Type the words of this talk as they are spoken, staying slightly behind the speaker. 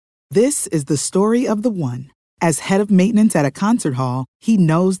This is the story of the one. As head of maintenance at a concert hall, he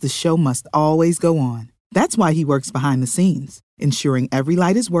knows the show must always go on. That's why he works behind the scenes, ensuring every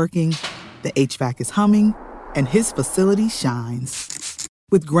light is working, the HVAC is humming, and his facility shines.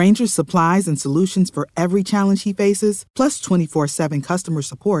 With Grainger's supplies and solutions for every challenge he faces, plus 24/7 customer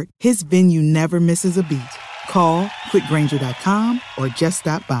support, his venue never misses a beat. Call quickgrainger.com or just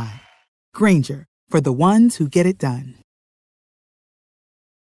stop by. Grainger, for the ones who get it done.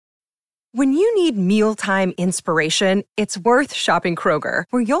 When you need mealtime inspiration, it's worth shopping Kroger,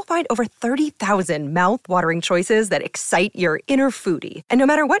 where you'll find over 30,000 mouth-watering choices that excite your inner foodie. And no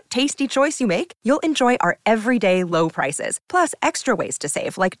matter what tasty choice you make, you'll enjoy our everyday low prices, plus extra ways to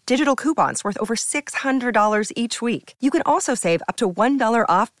save, like digital coupons worth over $600 each week. You can also save up to $1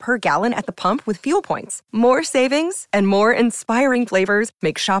 off per gallon at the pump with fuel points. More savings and more inspiring flavors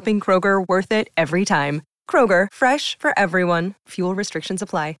make shopping Kroger worth it every time. Kroger, fresh for everyone. Fuel restrictions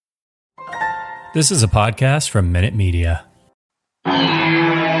apply. This is a podcast from Minute Media.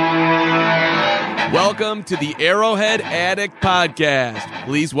 Welcome to the Arrowhead Addict Podcast.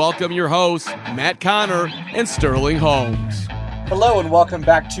 Please welcome your hosts, Matt Connor and Sterling Holmes. Hello and welcome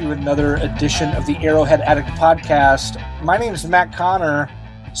back to another edition of the Arrowhead Addict Podcast. My name is Matt Connor.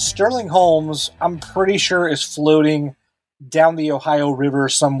 Sterling Holmes, I'm pretty sure, is floating down the Ohio River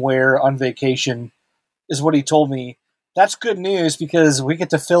somewhere on vacation, is what he told me. That's good news because we get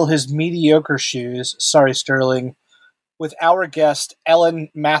to fill his mediocre shoes, sorry Sterling, with our guest, Ellen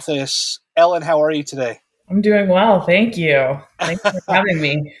Mathis. Ellen, how are you today? I'm doing well, thank you. Thanks for having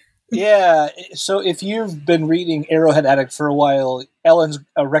me. Yeah, so if you've been reading Arrowhead Addict for a while, Ellen's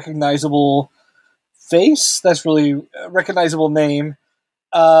a recognizable face. That's really a recognizable name.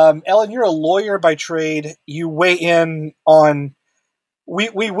 Ellen, you're a lawyer by trade. You weigh in on...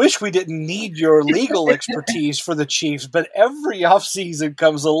 We wish we didn't need your legal expertise for the Chiefs, but every offseason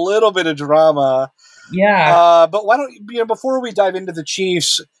comes a little bit of drama. Yeah. But why don't you, before we dive into the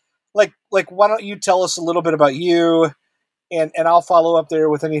Chiefs, like why don't you tell us a little bit about you, and I'll follow up there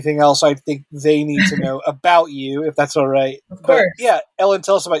with anything else I think they need to know about you, if that's all right. Of course. But, yeah, Ellen,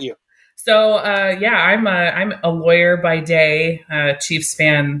 tell us about you. So, I'm a lawyer by day, Chiefs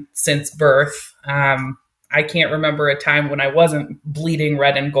fan since birth. I can't remember a time when I wasn't bleeding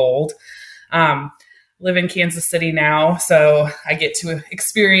red and gold. Live in Kansas City now, so I get to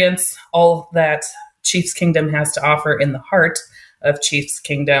experience all that Chiefs Kingdom has to offer in the heart of Chiefs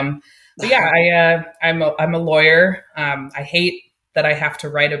Kingdom. But yeah, I'm a lawyer. I hate that I have to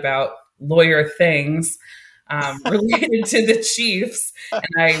write about lawyer things related to the Chiefs, and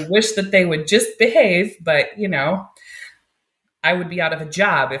I wish that they would just behave. But I would be out of a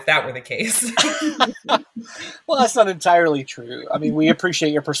job if that were the case. Well, that's not entirely true. I mean, we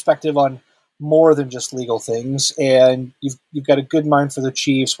appreciate your perspective on more than just legal things, and you've got a good mind for the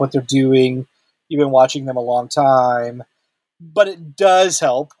Chiefs, what they're doing. You've been watching them a long time. But it does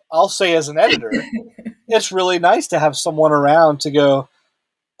help. I'll say as an editor, it's really nice to have someone around to go,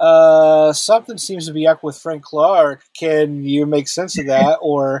 something seems to be up with Frank Clark. Can you make sense of that?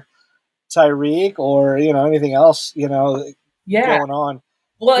 Or Tyreek, or, anything else, going on.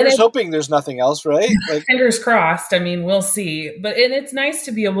 Well, you're just hoping there's nothing else, right? Fingers crossed. I mean, we'll see. And it's nice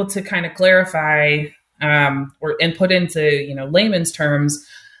to be able to kind of clarify and put into, layman's terms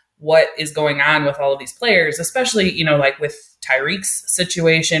what is going on with all of these players, especially, like with Tyreek's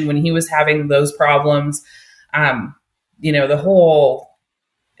situation when he was having those problems. The whole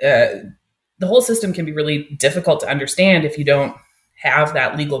system can be really difficult to understand if you don't have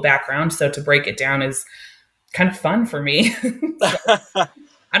that legal background. So to break it down is kind of fun for me.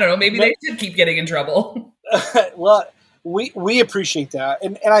 I don't know. Maybe they should keep getting in trouble. Well, we appreciate that.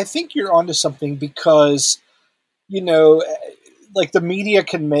 And I think you're onto something because, like the media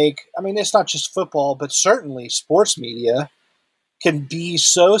can make, I mean, it's not just football, but certainly sports media can be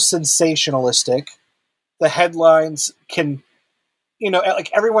so sensationalistic. The headlines can,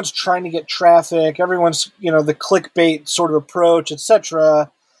 like everyone's trying to get traffic. Everyone's, the clickbait sort of approach,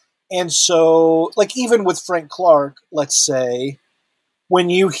 etc. And so, like, even with Frank Clark, let's say, when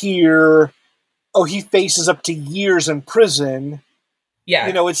you hear, he faces up to years in prison,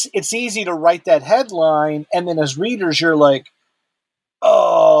 it's easy to write that headline, and then as readers, you're like,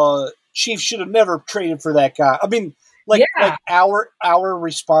 Chiefs should have never traded for that guy. I mean, like our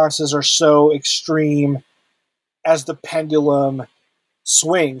responses are so extreme as the pendulum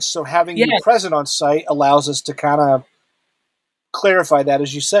swings. So having you present on site allows us to kind of clarify that,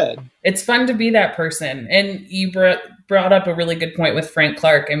 as you said. It's fun to be that person. And you brought up a really good point with Frank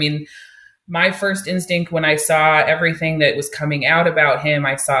Clark. I mean, my first instinct when I saw everything that was coming out about him,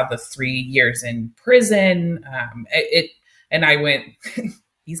 I saw the 3 years in prison. And I went,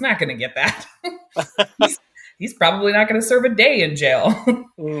 he's not going to get that. he's probably not going to serve a day in jail.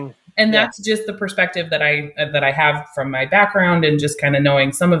 And that's just the perspective that I have from my background and just kind of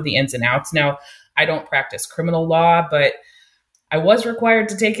knowing some of the ins and outs. Now, I don't practice criminal law, but I was required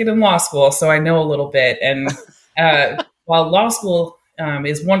to take it in law school, so I know a little bit. And while law school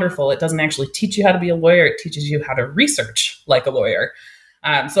is wonderful, it doesn't actually teach you how to be a lawyer. It teaches you how to research like a lawyer.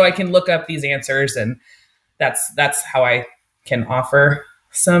 So I can look up these answers, and that's how I can offer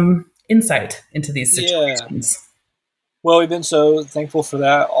some insight into these situations. Yeah. Well, we've been so thankful for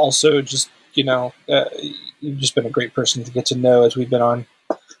that. Also, just, you've just been a great person to get to know as we've been on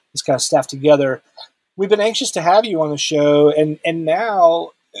this kind of staff together. We've been anxious to have you on the show. And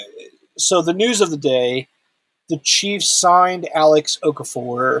now, so the news of the day, the Chiefs signed Alex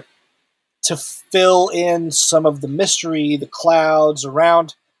Okafor to fill in some of the mystery, the clouds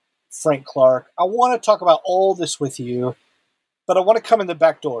around Frank Clark. I want to talk about all this with you, but I want to come in the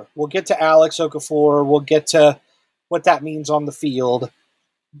back door. We'll get to Alex Okafor. We'll get to what that means on the field.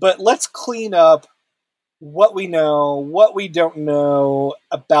 But let's clean up what we know, what we don't know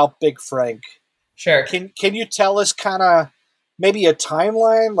about Big Frank. Sure. Can you tell us kind of maybe a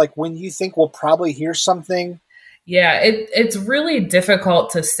timeline, like when you think we'll probably hear something? Yeah, it's really difficult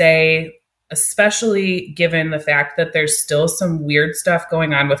to say, especially given the fact that there's still some weird stuff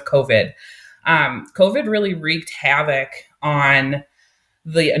going on with COVID. COVID really wreaked havoc on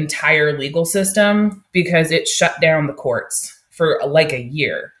the entire legal system because it shut down the courts for like a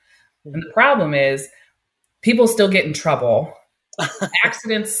year. And the problem is people still get in trouble.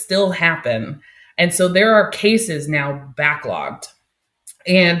 Accidents still happen. And so there are cases now backlogged.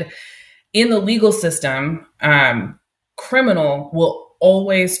 And in the legal system, criminal will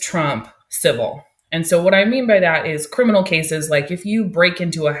always trump civil. And so what I mean by that is criminal cases, like if you break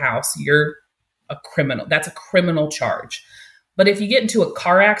into a house, you're a criminal. That's a criminal charge. But if you get into a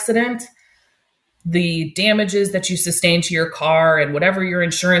car accident, the damages that you sustain to your car and whatever your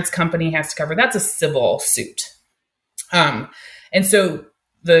insurance company has to cover, that's a civil suit. And so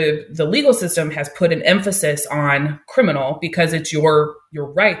the legal system has put an emphasis on criminal because it's your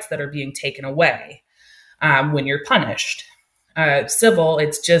rights that are being taken away when you're punished. Civil,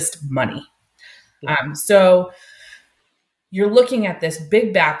 it's just money. So you're looking at this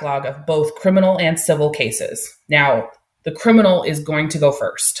big backlog of both criminal and civil cases. Now, the criminal is going to go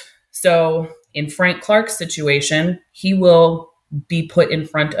first. So in Frank Clark's situation, he will be put in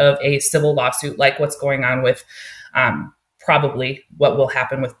front of a civil lawsuit like what's going on with probably what will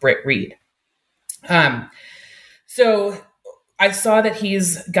happen with Britt Reed. So I saw that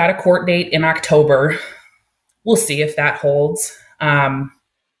he's got a court date in October. We'll see if that holds.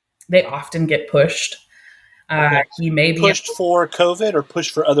 They often get pushed. He may be pushed for COVID or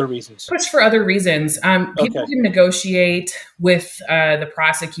pushed for other reasons? Pushed for other reasons. People can negotiate with the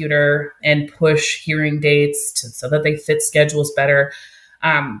prosecutor and push hearing dates so that they fit schedules better.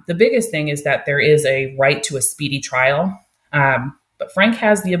 The biggest thing is that there is a right to a speedy trial. But Frank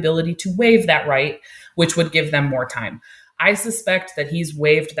has the ability to waive that right, which would give them more time. I suspect that he's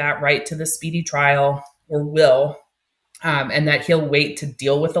waived that right to the speedy trial or will, and that he'll wait to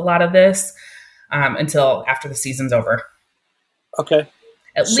deal with a lot of this until after the season's over. Okay.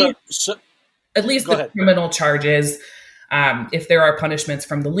 At least the criminal charges. If there are punishments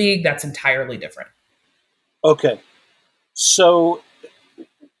from the league, that's entirely different. Okay. So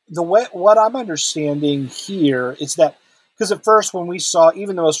what I'm understanding here is that, because at first when we saw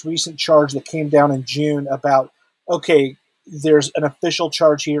even the most recent charge that came down in June about, okay, there's an official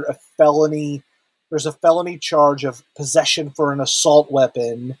charge here, there's a felony charge of possession for an assault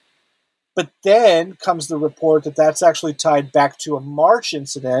weapon. But then comes the report that that's actually tied back to a March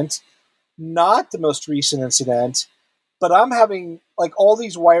incident, not the most recent incident. But I'm having, like, all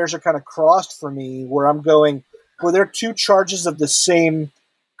these wires are kind of crossed for me where I'm going, were there two charges of the same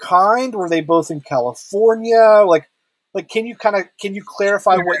kind? Were they both in California? Like, can you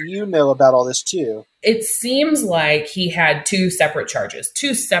clarify what you know about all this too? It seems like he had two separate charges,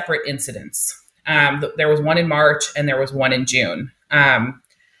 two separate incidents. There was one in March and there was one in June.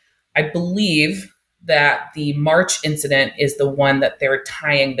 I believe that the March incident is the one that they're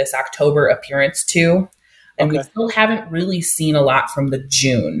tying this October appearance to. And we still haven't really seen a lot from the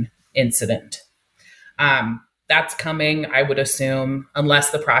June incident. That's coming, I would assume,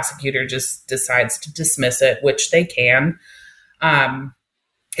 unless the prosecutor just decides to dismiss it, which they can.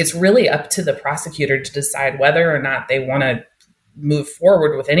 It's really up to the prosecutor to decide whether or not they want to move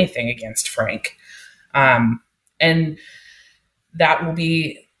forward with anything against Frank. And that will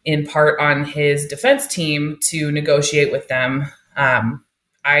be in part on his defense team to negotiate with them.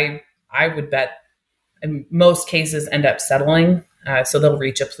 I would bet most cases end up settling. So they'll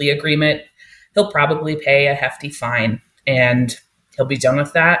reach a plea agreement. He'll probably pay a hefty fine and he'll be done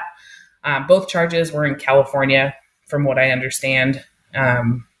with that. Both charges were in California, from what I understand.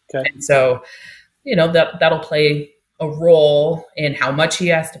 And so, that'll play a role in how much he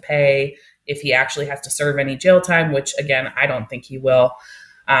has to pay, if he actually has to serve any jail time, which again, I don't think he will.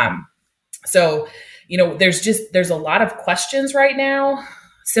 So, there's a lot of questions right now,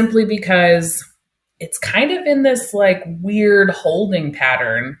 simply because it's kind of in this like weird holding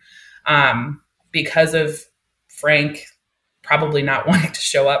pattern, because of Frank probably not wanting to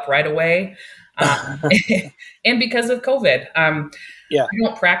show up right away. And because of COVID. I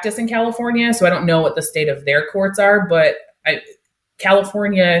don't practice in California, so I don't know what the state of their courts are, but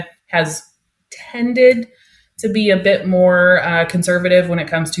California has tended to be a bit more conservative when it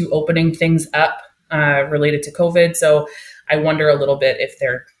comes to opening things up related to COVID. So I wonder a little bit if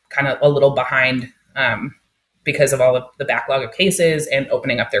they're kind of a little behind because of all of the backlog of cases and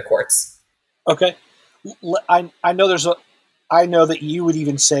opening up their courts. Okay. I know that you would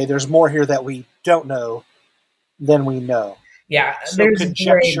even say there's more here that we don't know than we know. Yeah. So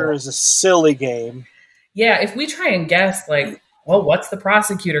conjecture is a silly game. Yeah. If we try and guess, like, well, what's the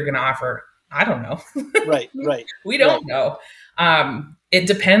prosecutor going to offer? I don't know. Right. We don't know. It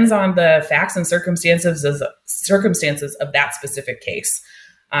depends on the facts and circumstances of that specific case.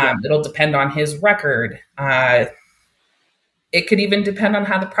 It'll depend on his record. It could even depend on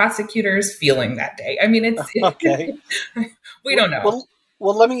how the prosecutor is feeling that day. I mean, it's okay. We don't know.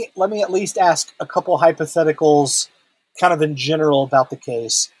 Well, let me at least ask a couple hypotheticals, kind of in general, about the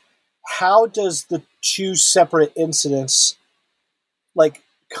case. How does the two separate incidents, like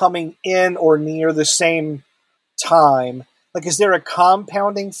coming in or near the same time, like is there a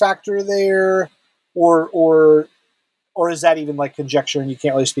compounding factor there, or is that even like conjecture and you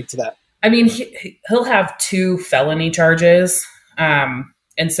can't really speak to that? I mean, he'll have 2 felony charges. And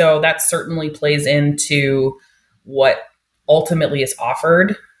so that certainly plays into what ultimately is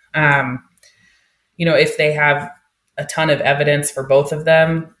offered. If they have a ton of evidence for both of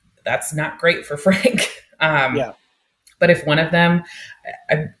them, that's not great for Frank. But if one of them,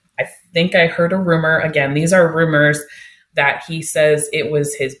 I think I heard a rumor, again, these are rumors, that he says it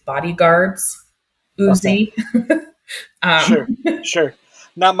was his bodyguard's Uzi. Okay. Sure.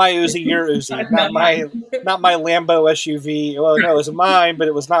 Not my Uzi, your Uzi. Not my Lambo SUV. Well, no, it was mine, but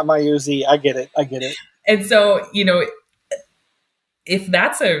it was not my Uzi. I get it. And so, if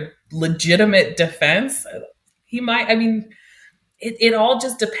that's a legitimate defense, he might, it all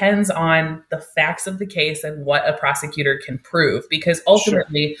just depends on the facts of the case and what a prosecutor can prove, because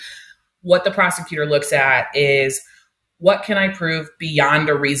ultimately what the prosecutor looks at is, what can I prove beyond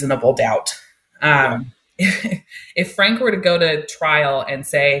a reasonable doubt? If Frank were to go to trial and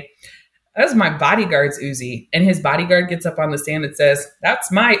say, that's my bodyguard's Uzi, and his bodyguard gets up on the stand and says,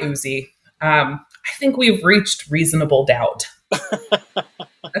 that's my Uzi, I think we've reached reasonable doubt.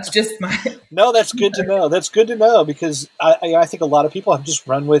 That's just my... No, that's good to know. That's good to know, because I think a lot of people have just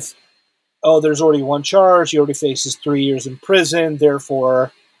run with, there's already one charge, he already faces 3 years in prison,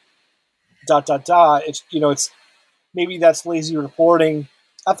 therefore, ... It's maybe that's lazy reporting.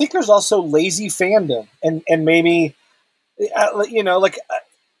 I think there's also lazy fandom, and maybe,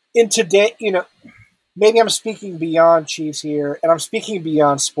 in today, maybe I'm speaking beyond Chiefs here, and I'm speaking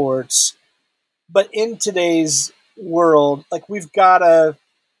beyond sports, but in today's world, like we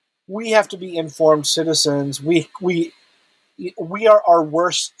have to be informed citizens. We are our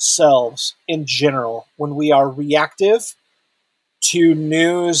worst selves in general when we are reactive to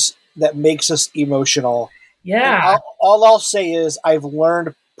news that makes us emotional. Yeah. All I'll say is I've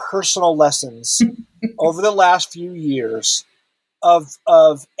learned personal lessons over the last few years of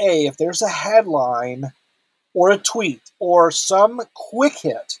if there's a headline or a tweet or some quick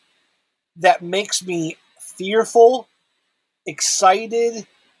hit that makes me fearful, excited,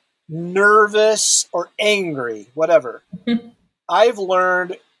 nervous, or angry, whatever, I've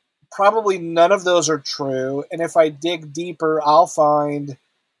learned probably none of those are true. And if I dig deeper, I'll find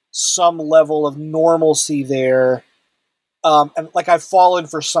some level of normalcy there. And like I've fallen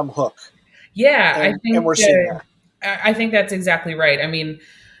for some hook. Yeah. And we're seeing that. I think that's exactly right. I mean,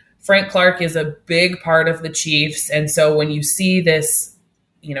 Frank Clark is a big part of the Chiefs. And so when you see this,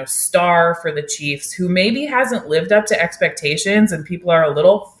 star for the Chiefs who maybe hasn't lived up to expectations and people are a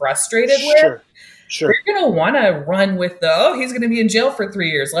little frustrated with, Sure. You're going to want to run with he's going to be in jail for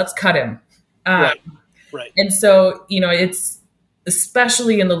 3 years. Let's cut him. Right. And so, it's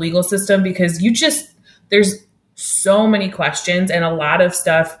especially in the legal system because there's so many questions and a lot of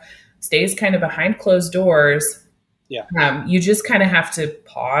stuff stays kind of behind closed doors. Yeah. You just kind of have to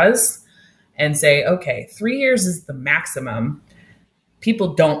pause and say, okay, 3 years is the maximum.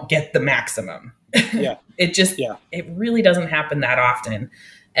 people don't get the maximum. Yeah. It really doesn't happen that often.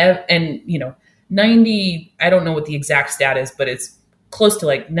 And, 90, I don't know what the exact stat is, but it's close to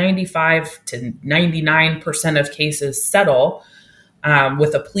like 95 to 99% of cases settle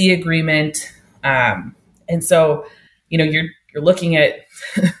with a plea agreement. And so, you're looking at,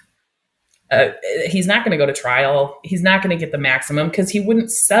 he's not going to go to trial. He's not going to get the maximum because he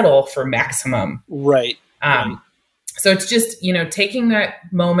wouldn't settle for maximum. Right. So it's just, taking that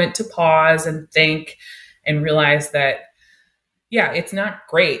moment to pause and think and realize that, yeah, it's not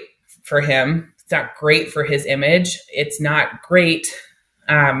great for him. It's not great for his image. It's not great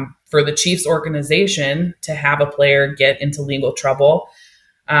for the Chiefs organization to have a player get into legal trouble.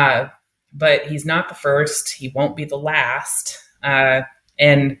 But he's not the first. He won't be the last.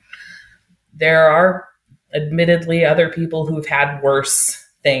 And there are admittedly other people who've had worse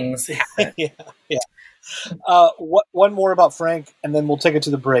things happen. Yeah. One more about Frank, and then we'll take it to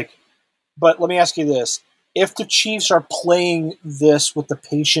the break. But let me ask you this. If the Chiefs are playing this with the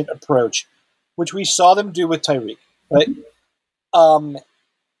patient approach, which we saw them do with Tyreek, right?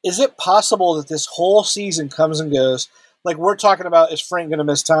 Is it possible that this whole season comes and goes? Like we're talking about, is Frank going to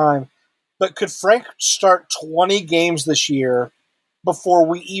miss time? But could Frank start 20 games this year before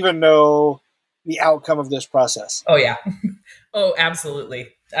we even know the outcome of this process? Oh, yeah. Oh, absolutely.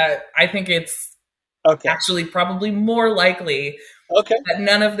 I think it's actually probably more likely that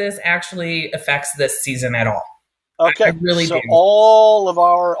none of this actually affects this season at all. Okay. I really do.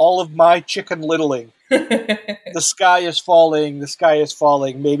 all of my chicken littling. The sky is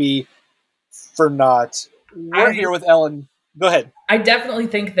falling. Maybe for naught. We're here with Ellen. Go ahead. I definitely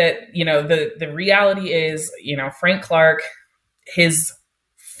think that, the reality is, Frank Clark, his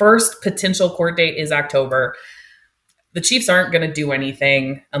first potential court date is October. The Chiefs aren't going to do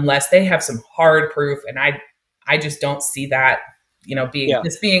anything unless they have some hard proof. And I just don't see that,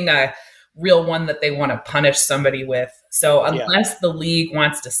 being a real one that they want to punish somebody with. So unless the league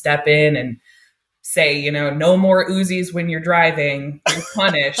wants to step in and say, no more Uzis when you're driving, you're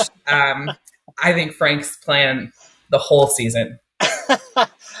punished. I think Frank's playing the whole season.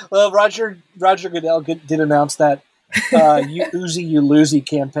 Well, Roger Goodell did announce that you Uzi, you losey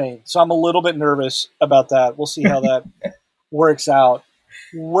campaign. So I'm a little bit nervous about that. We'll see how that works out.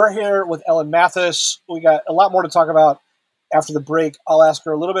 We're here with Ellen Mathis. We got a lot more to talk about after the break. I'll ask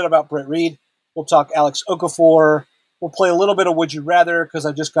her a little bit about Britt Reid. We'll talk Alex Okafor. We'll play a little bit of Would You Rather because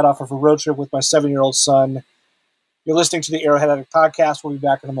I just got off of a road trip with my 7-year-old son. You're listening to the Arrowhead Addict Podcast. We'll be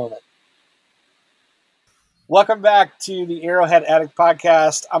back in a moment. Welcome back to the Arrowhead Addict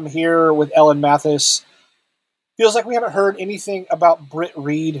Podcast. I'm here with Ellen Mathis. Feels like we haven't heard anything about Britt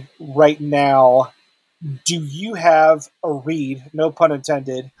Reid right now. Do you have a read, no pun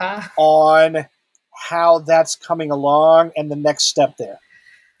intended, on how that's coming along and the next step there?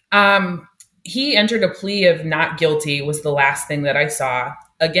 He entered a plea of not guilty was the last thing that I saw.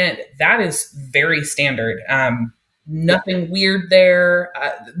 Again, that is very standard. Nothing weird there.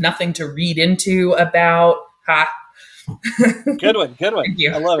 Nothing to read into about. Good one. Thank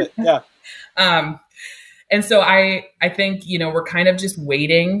you. I love it. Yeah. And so I think, we're kind of just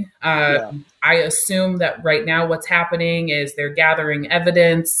waiting. I assume that right now what's happening is they're gathering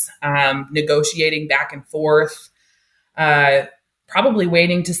evidence, negotiating back and forth, probably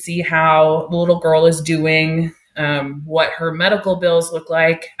waiting to see how the little girl is doing, what her medical bills look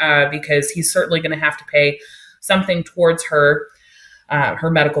like, because he's certainly going to have to pay something towards her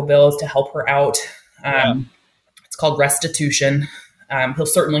medical bills to help her out. It's called restitution. He'll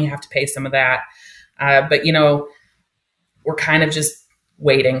certainly have to pay some of that. But, we're kind of just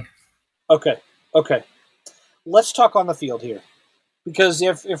waiting. Okay. Let's talk on the field here. Because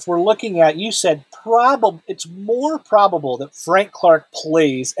if we're looking at, you said it's more probable that Frank Clark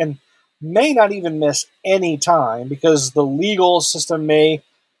plays and may not even miss any time because the legal system may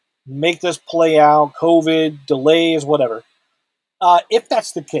make this play out, COVID, delays, whatever. If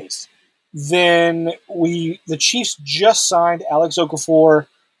that's the case, then the Chiefs just signed Alex Okafor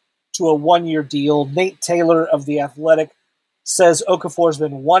to a 1-year deal. Nate Taylor of The Athletic says Okafor's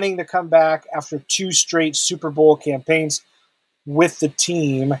been wanting to come back after 2 straight Super Bowl campaigns with the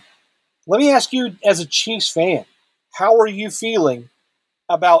team. Let me ask you, as a Chiefs fan, how are you feeling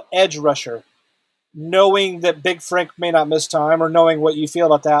about edge rusher, knowing that Big Frank may not miss time, or knowing what you feel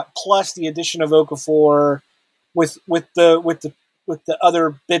about that, plus the addition of Okafor with the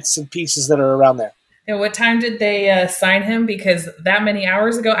other bits and pieces that are around there? And what time did they sign him? Because that many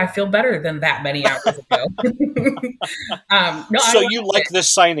hours ago, I feel better than that many hours ago. You like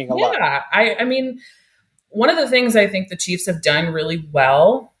this signing a lot? Yeah, I mean, one of the things I think the Chiefs have done really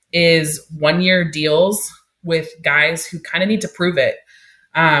well is 1-year deals with guys who kind of need to prove it.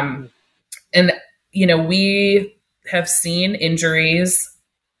 And, we have seen injuries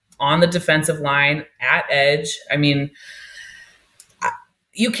on the defensive line at edge. I mean,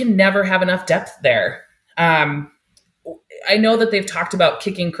 you can never have enough depth there. I know that they've talked about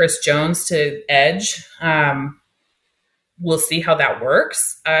kicking Chris Jones to edge. We'll see how that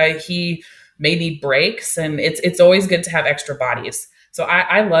works. He may need breaks, and it's always good to have extra bodies. So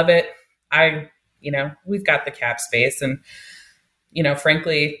I love it. We've got the cap space, and,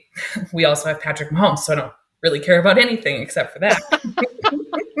 frankly, we also have Patrick Mahomes, so I don't really care about anything except for that.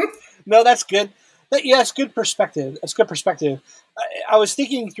 No, that's good. It's good perspective. It's good perspective. I was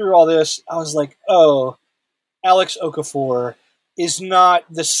thinking through all this. I was like, oh, Alex Okafor is not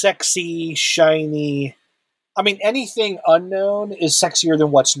the sexy, shiny. I mean, anything unknown is sexier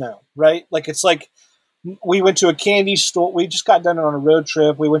than what's known, right? Like, it's like we went to a candy store. We just got done on a road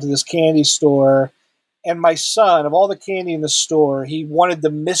trip. We went to this candy store, and my son, of all the candy in the store, he wanted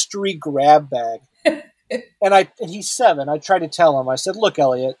the mystery grab bag. And he's 7. I tried to tell him. I said, look,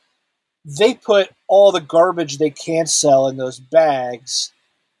 Elliot, they put all the garbage they can't sell in those bags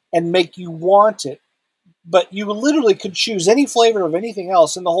and make you want it. But you literally could choose any flavor of anything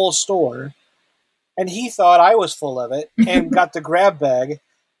else in the whole store. And he thought I was full of it and got the grab bag.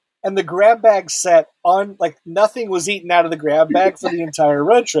 And the grab bag set on, like, nothing was eaten out of the grab bag for the entire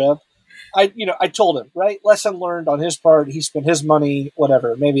road trip. I told him, right? Lesson learned on his part. He spent his money,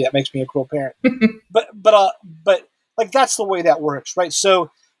 whatever. Maybe that makes me a cruel parent. But like, that's the way that works, right?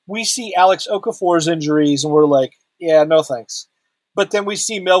 So we see Alex Okafor's injuries and we're like, yeah, no thanks. But then we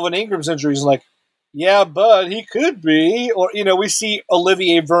see Melvin Ingram's injuries and like, yeah, but he could be. Or, we see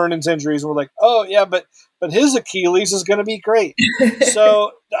Olivier Vernon's injuries and we're like, oh, yeah, but his Achilles is going to be great.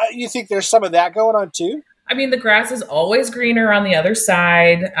 So you think there's some of that going on too? I mean, the grass is always greener on the other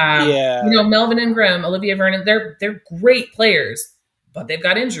side. Melvin Ingram, Olivier Vernon, they're great players, but they've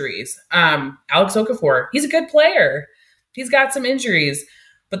got injuries. Alex Okafor, he's a good player. He's got some injuries.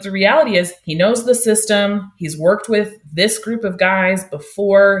 But the reality is he knows the system. He's worked with this group of guys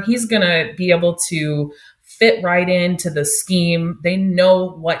before. He's going to be able to fit right into the scheme. They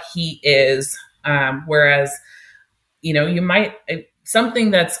know what he is. Whereas, you might,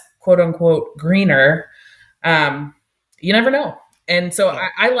 something that's quote unquote greener, you never know. And so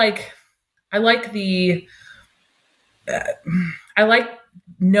I like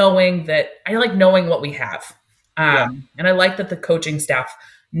knowing what we have. And I like that the coaching staff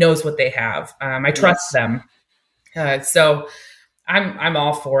knows what they have. I trust them. So I'm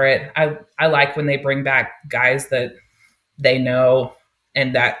all for it. I like when they bring back guys that they know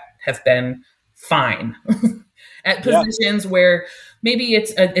and that have been fine at positions where maybe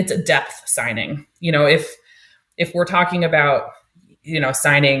it's a depth signing. If we're talking about,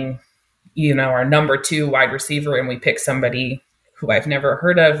 signing, our number 2 wide receiver and we pick somebody who I've never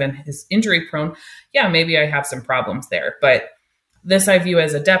heard of and is injury prone, maybe I have some problems there. But this I view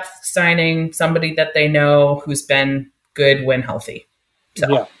as a depth signing, somebody that they know who's been good when healthy.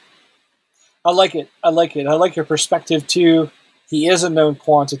 So. Yeah. I like it. I like your perspective too. He is a known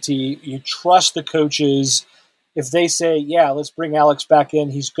quantity. You trust the coaches. If they say, yeah, let's bring Alex back in,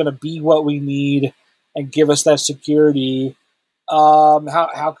 he's going to be what we need and give us that security.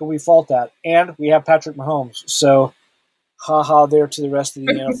 How can we fault that? And we have Patrick Mahomes. So, there to the rest of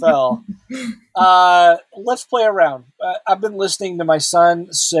the NFL. Let's play around. I've been listening to my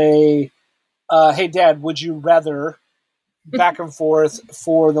son say, hey, Dad, would you rather, back and forth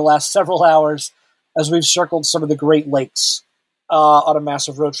for the last several hours as we've circled some of the Great Lakes on a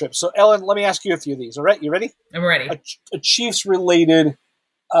massive road trip. So, Ellen, let me ask you a few of these. All right, you ready? I'm ready. A Chiefs-related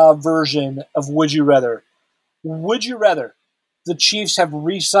version of Would You Rather. Would you rather the Chiefs have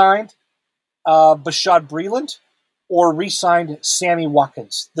re-signed Bashaud Breeland or re-signed Sammy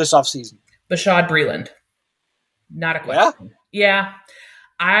Watkins this offseason? Bashaud Breeland. Not a question. Yeah.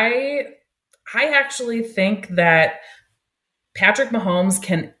 I actually think that Patrick Mahomes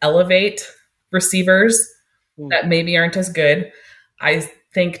can elevate receivers that maybe aren't as good. I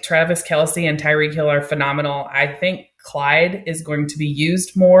think Travis Kelce and Tyreek Hill are phenomenal. I think Clyde is going to be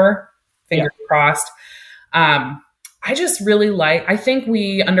used more. Fingers crossed. I just really I think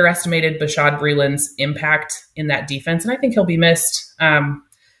we underestimated Bashaud Breeland's impact in that defense, and I think he'll be missed.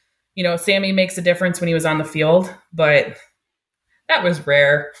 Sammy makes a difference when he was on the field, but that was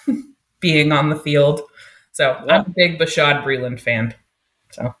rare being on the field. So I'm a big Bashaud Breeland fan.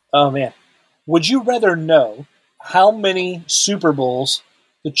 So. Oh, man. Would you rather know how many Super Bowls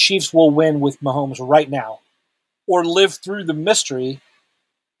the Chiefs will win with Mahomes right now or live through the mystery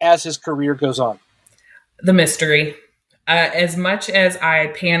as his career goes on? The mystery. As much as I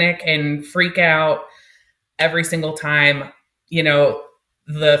panic and freak out every single time,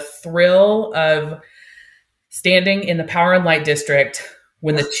 the thrill of standing in the Power and Light District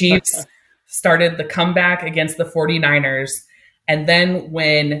when the Chiefs started the comeback against the 49ers. And then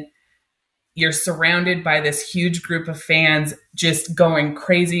when you're surrounded by this huge group of fans just going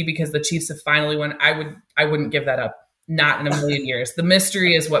crazy because the Chiefs have finally won, I wouldn't give that up. Not in a million years. The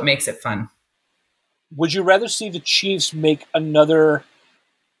mystery is what makes it fun. Would you rather see the Chiefs make another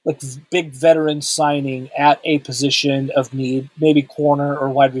big veteran signing at a position of need, maybe corner or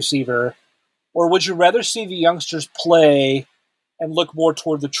wide receiver, or would you rather see the youngsters play and look more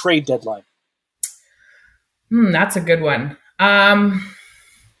toward the trade deadline? That's a good one. I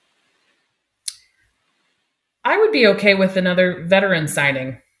would be okay with another veteran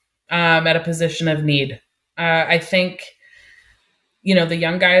signing at a position of need. I think, the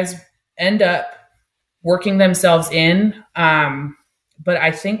young guys end up working themselves in. But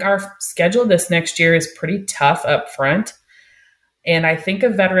I think our schedule this next year is pretty tough up front. And I think a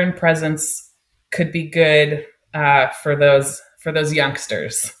veteran presence could be good for those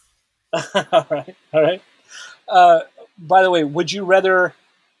youngsters. All right. By the way, would you rather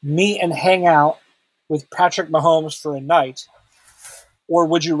meet and hang out with Patrick Mahomes for a night, or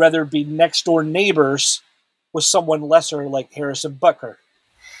would you rather be next door neighbors with someone lesser like Harrison Butker?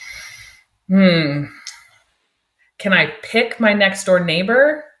 Can I pick my next door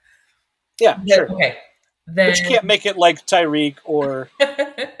neighbor? Yeah, sure. Okay. Then... But you can't make it like Tyreek or,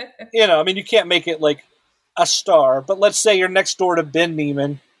 you can't make it like a star. But let's say you're next door to Ben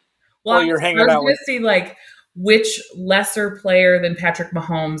Neiman while you're hanging out with... see, which lesser player than Patrick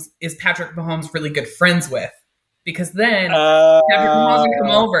Mahomes is Patrick Mahomes really good friends with? Because then Patrick Mahomes can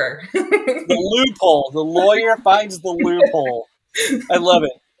come over. The loophole. The lawyer finds the loophole. I love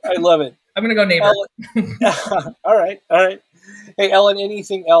it. I'm going to go neighbor. All right. Hey, Ellen,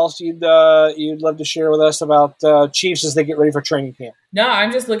 anything else you'd love to share with us about Chiefs as they get ready for training camp? No,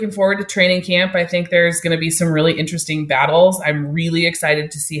 I'm just looking forward to training camp. I think there's going to be some really interesting battles. I'm really excited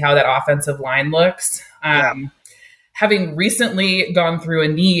to see how that offensive line looks. Having recently gone through a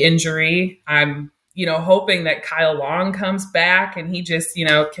knee injury, I'm hoping that Kyle Long comes back and he just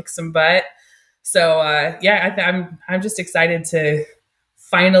kicks some butt. So I'm just excited to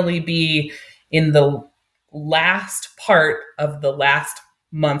finally be in the last part of the last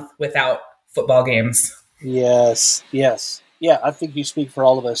month without football games. Yes. Yeah, I think you speak for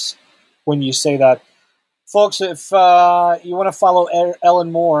all of us when you say that. Folks, if you want to follow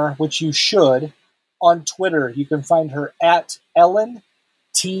Ellen Moore, which you should, on Twitter, you can find her at Ellen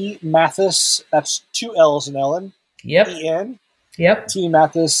T. Mathis. That's 2 L's in Ellen. Yep. E-N. Yep. T.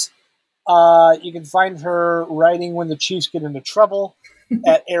 Mathis. You can find her writing when the Chiefs get into trouble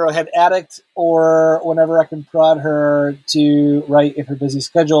at Arrowhead Addict, or whenever I can prod her to write in her busy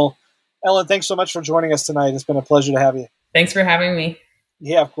schedule. Ellen, thanks so much for joining us tonight. It's been a pleasure to have you. Thanks for having me.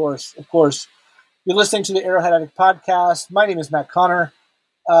 Yeah, of course. You're listening to the Arrowhead Addict podcast. My name is Matt Connor.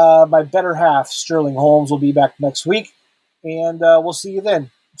 My better half, Sterling Holmes, will be back next week, and we'll see you then.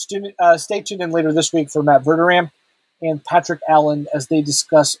 Stay tuned in later this week for Matt Verderam and Patrick Allen as they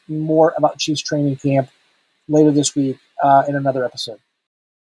discuss more about Chiefs training camp later this week in another episode.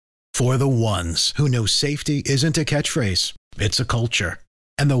 For the ones who know safety isn't a catchphrase, it's a culture.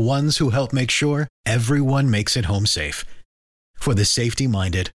 And the ones who help make sure everyone makes it home safe. For the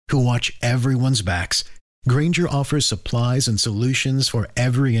safety-minded who watch everyone's backs, Grainger offers supplies and solutions for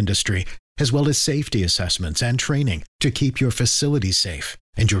every industry, as well as safety assessments and training to keep your facilities safe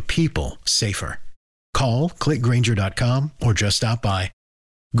and your people safer. Call, click Grainger.com, or just stop by.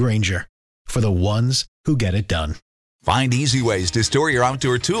 Grainger, for the ones who get it done. Find easy ways to store your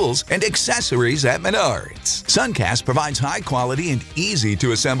outdoor tools and accessories at Menards. Suncast provides high quality and easy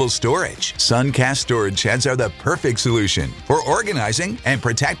to assemble storage. Suncast storage sheds are the perfect solution for organizing and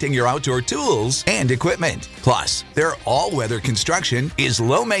protecting your outdoor tools and equipment. Plus, their all-weather construction is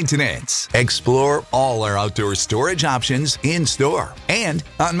low maintenance. Explore all our outdoor storage options in store and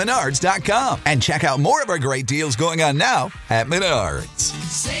on Menards.com. And check out more of our great deals going on now at Menards.